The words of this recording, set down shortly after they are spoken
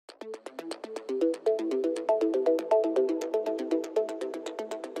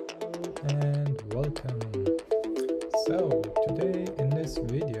welcome. So today in this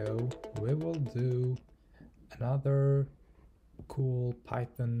video we will do another cool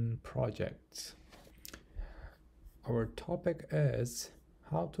Python project. Our topic is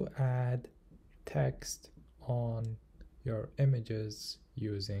how to add text on your images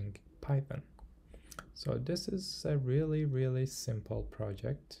using Python. So this is a really simple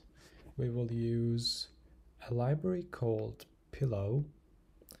project. We will use a library called Pillow,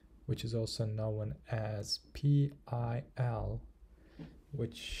 which is also known as PIL,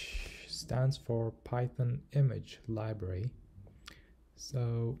 which stands for Python Image Library.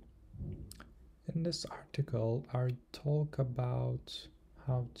 So in this article, I talk about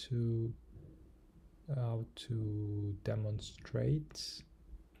how to demonstrate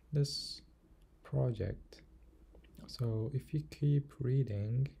this project. So if you keep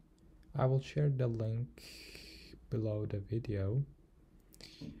reading, I will share the link below the video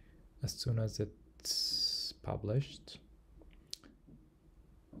as soon as it's published.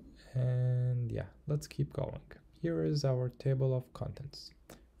 And yeah, let's keep going. Here is our table of contents.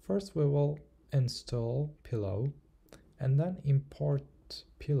 First we will install Pillow and then import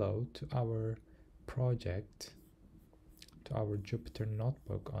Pillow to our project, to our Jupyter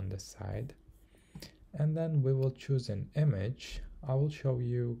notebook on the side, and then we will choose an image. I will show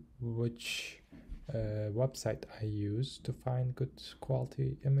you which website I use to find good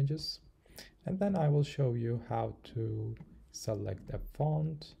quality images, and then I will show you how to select a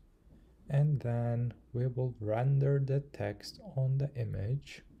font, and then we will render the text on the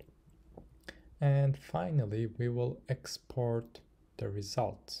image, and finally we will export the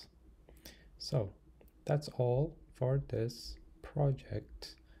results. So that's all for this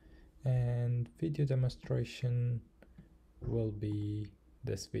project, and video demonstration will be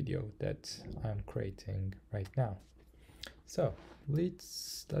this video that I'm creating right now. So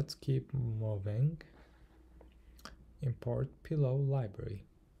let's keep moving. Import Pillow library.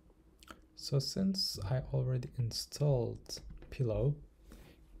 So since I already installed Pillow,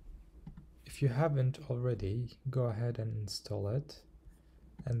 if you haven't already, go ahead and install it,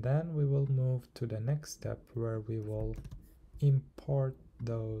 and then we will move to the next step where we will import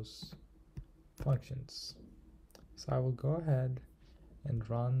those functions. So I will go ahead and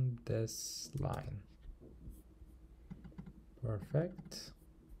run this line. Perfect.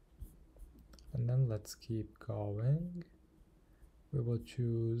 And then let's keep going. We will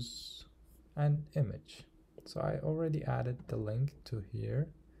choose an image. So I already added the link to here.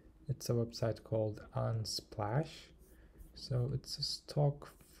 It's a website called Unsplash. So it's a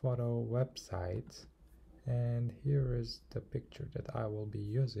stock photo website, and here is the picture that I will be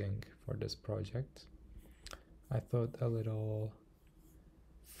using for this project. I thought a little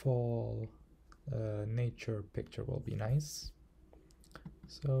fall nature picture will be nice.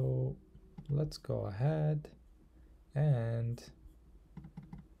 So let's go ahead and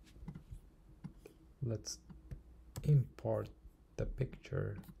let's import the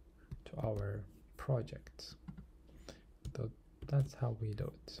picture to our project. So that's how we do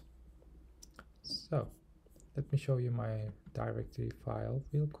it. So let me show you my directory file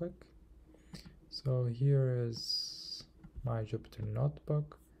real quick. So here is my Jupyter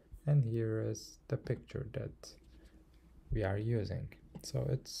notebook, and here is the picture that we are using. So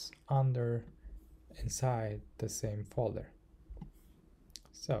it's inside the same folder.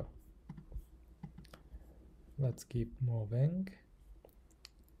 So let's keep moving.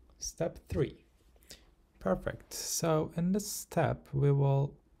 Step 3. Perfect. So in this step we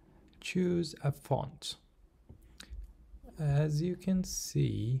will choose a font. As you can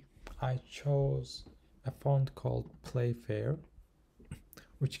see, I chose a font called Playfair,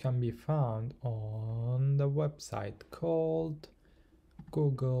 which can be found on the website called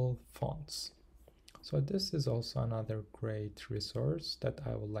Google Fonts. So this is also another great resource that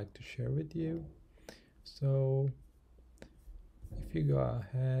I would like to share with you. So if you go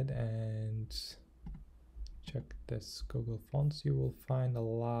ahead and check this Google Fonts, you will find a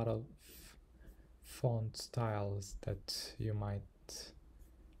lot of font styles that you might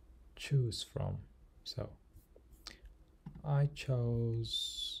choose from. So I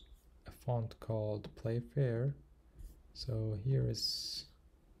chose a font called Playfair. So here is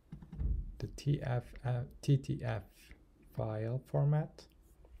the TTF file format,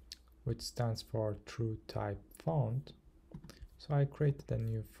 which stands for True Type Font. So I created a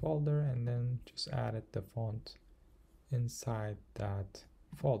new folder and then just added the font inside that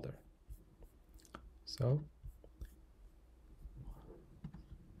folder. So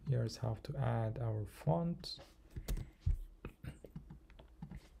here's how to add our font.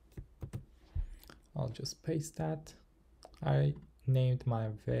 I'll just paste that. I named my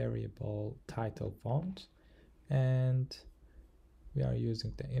variable title font, and we are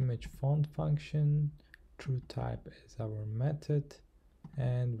using the image font function. TrueType is our method,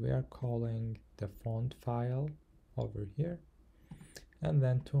 and we are calling the font file over here, and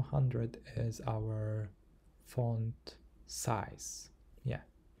then 200 is our font size. Yeah,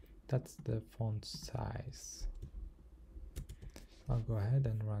 that's the font size. I'll go ahead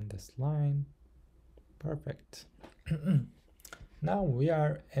and run this line. Perfect. Now we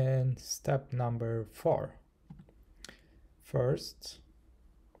are in step number 4. First,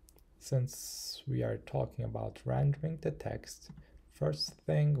 since we are talking about rendering the text, first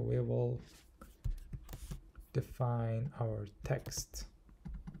thing we will define our text.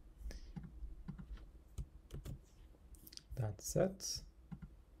 That's it.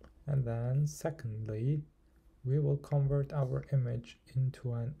 And then secondly, we will convert our image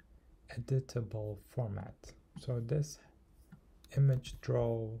into an editable format. So this image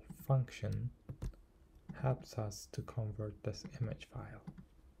draw function helps us to convert this image file.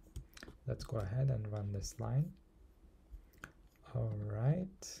 Let's go ahead and run this line. All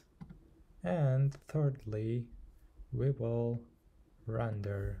right. And thirdly, we will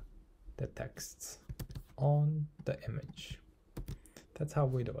render the text on the image. That's how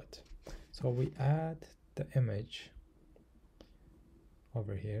we do it. So we add the image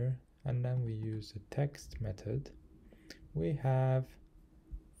over here, and then we use the text method. We have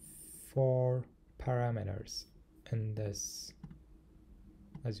 4 parameters in this,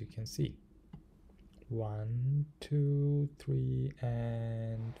 as you can see. 1, 2, 3,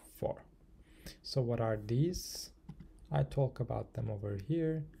 and 4. So what are these? I talk about them over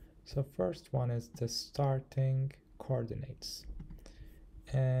here. So first one is the starting coordinates.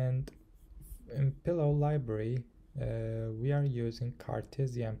 And in Pillow library, we are using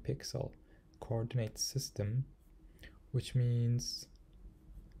Cartesian pixel coordinate system, which means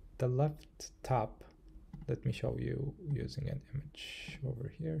the left top. Let me show you using an image over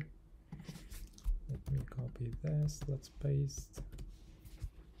here. Let me copy this, let's paste.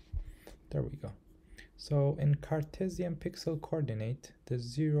 There we go. So in Cartesian pixel coordinate, the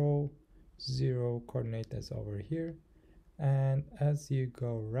 0, 0 coordinate is over here. And as you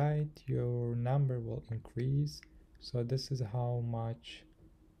go right, your number will increase. So this is how much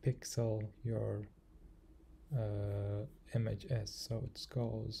pixel your image is. So it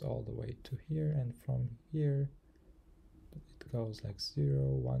goes all the way to here, and from here it goes like 0,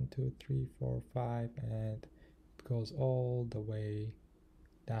 1, 2, 3, 4, 5, and it goes all the way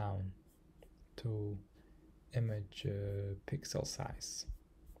down to image pixel size.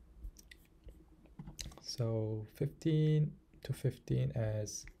 So 15 to 15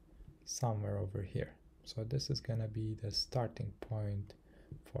 is somewhere over here. So this is gonna be the starting point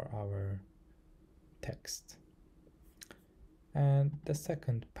for our text. And the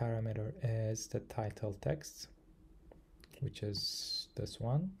second parameter is the title text, which is this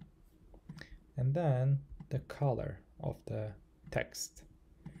one. And then the color of the text.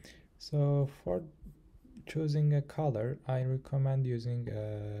 So for choosing a color, I recommend using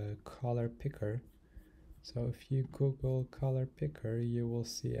a color picker. So if you Google color picker, you will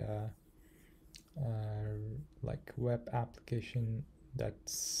see a like web application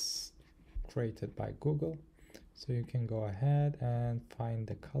that's created by Google. So you can go ahead and find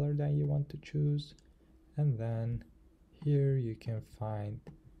the color that you want to choose, and then here you can find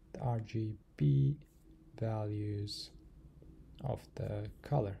the RGB values of the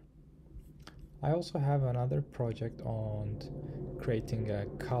color. I also have another project on creating a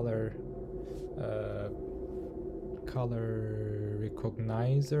color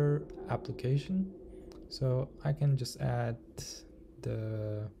recognizer application. So I can just add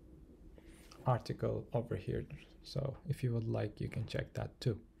the article over here. So if you would like, you can check that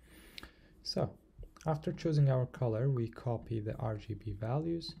too. So after choosing our color, we copy the RGB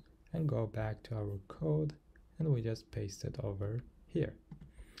values and go back to our code, and we just paste it over here.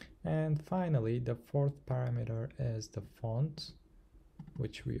 And finally, the fourth parameter is the font,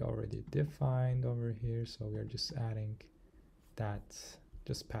 which we already defined over here. So we're just adding that,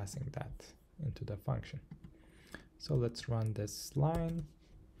 just passing that into the function. So let's run this line.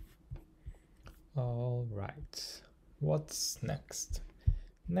 All right, what's next?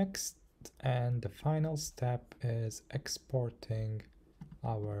 Next and the final step is exporting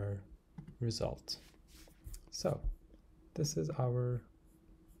our result. So this is our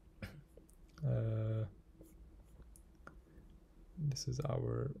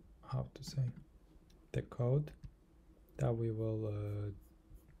how to say, the code that we will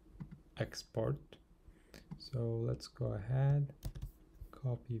export. So let's go ahead,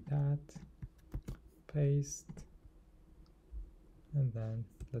 copy that, paste, and then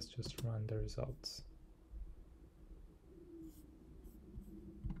let's just run the results.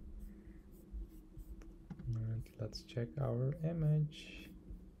 And let's check our image.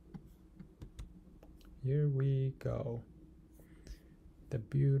 Here we go. The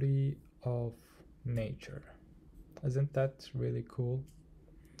beauty of nature. Isn't that really cool?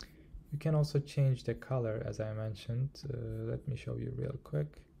 You can also change the color, as I mentioned. Let me show you real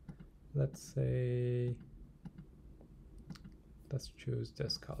quick. Let's say, let's choose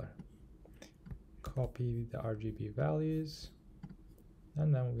this color. Copy the RGB values,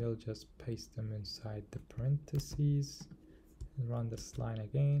 and then we'll just paste them inside the parentheses and run this line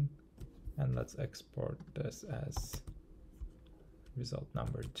again. And let's export this as result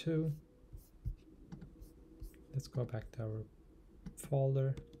number 2. Let's go back to our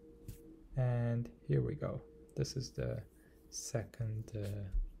folder, and here we go. This is the second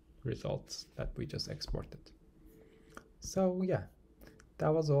results that we just exported. So yeah,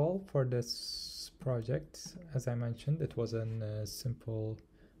 that was all for this project. As I mentioned, it was a simple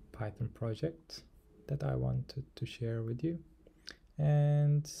Python project that I wanted to share with you,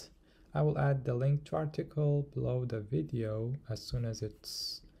 and I will add the link to article below the video as soon as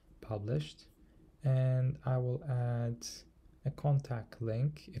it's published, and I will add a contact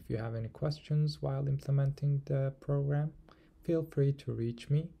link. If you have any questions while implementing the program, feel free to reach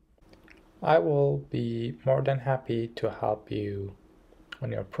me. I will be more than happy to help you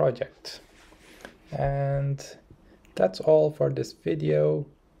on your project. And that's all for this video.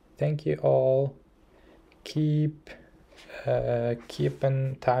 Thank you all. Keep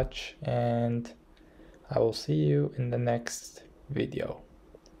in touch, and I will see you in the next video.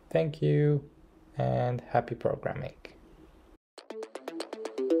 Thank you and happy programming.